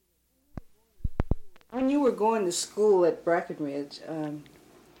When you were going to school at Brackenridge, and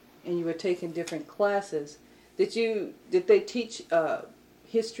you were taking different classes, did they teach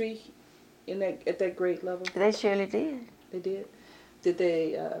history in that at that grade level? They surely did. They did. Did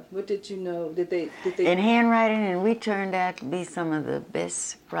they? What did you know? Did they? In handwriting, and we turned out to be some of the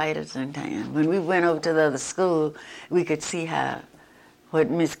best writers in town. When we went over to the other school, we could see how what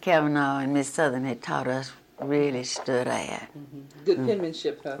Miss Kavanaugh and Miss Southern had taught us really stood at. Mm-hmm. Good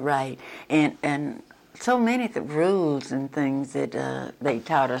penmanship, huh? Right, and so many rules and things that they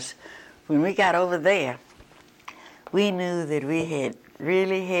taught us. When we got over there, we knew that we had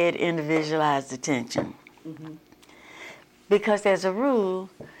really had individualized attention. Mm-hmm. Because as a rule,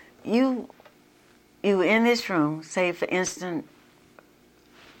 you in this room, say for instance,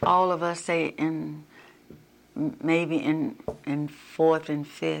 all of us say maybe in fourth and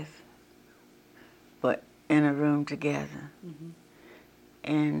fifth, but in a room together. Mm-hmm.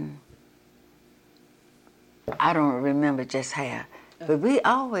 And I don't remember just how, but we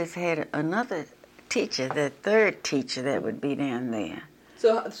always had another teacher, the third teacher that would be down there.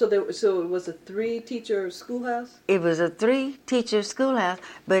 So it was a 3-teacher schoolhouse? It was a 3-teacher schoolhouse,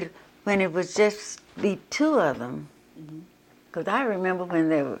 but when it was just the 2 of them, because I remember when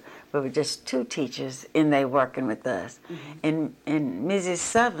there were just 2 teachers and they working with us, and Mrs.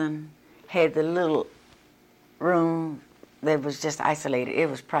 Southern had the little room that was just isolated. It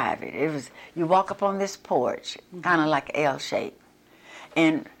was private. It was, you walk up on this porch, kind of like L shape,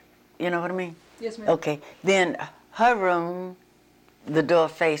 and you know what I mean? Yes, ma'am. Okay, then her room, the door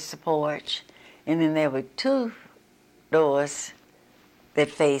faced the porch, and then there were 2 doors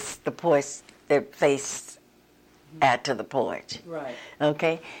that faced the porch, that faced out to the porch. Right.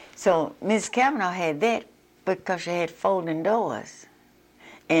 Okay, so Miss Kavanaugh had that because she had folding doors,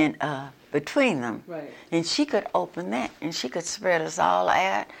 and between them, right. And she could open that, and she could spread us all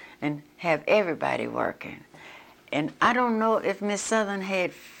out and have everybody working. And I don't know if Miss Southern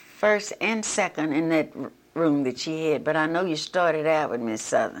had first and second in that room that she had, but I know you started out with Miss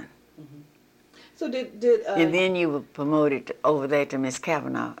Southern. Mm-hmm. So did and then you were promoted over there to Miss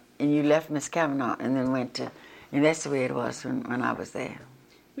Kavanaugh, and you left Miss Kavanaugh and then went to, and that's the way it was when I was there.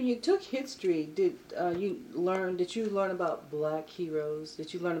 When you took history, did you learn about black heroes?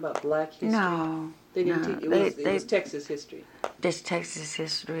 Did you learn about black history? No. They didn't teach, it was Texas history. Just Texas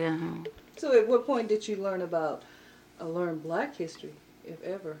history, So at what point did you learn black history, if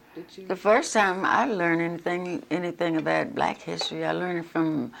ever? Did you? The first time I learned anything about black history, I learned it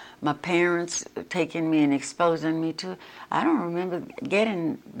from my parents taking me and exposing me to it. I don't remember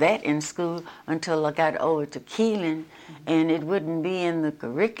getting that in school until I got over to Keeling, and it wouldn't be in the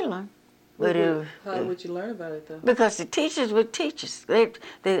curriculum. But how would you learn about it, though? Because the teachers were teachers.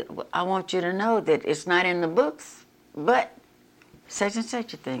 I want you to know that it's not in the books, but such and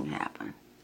such a thing happened.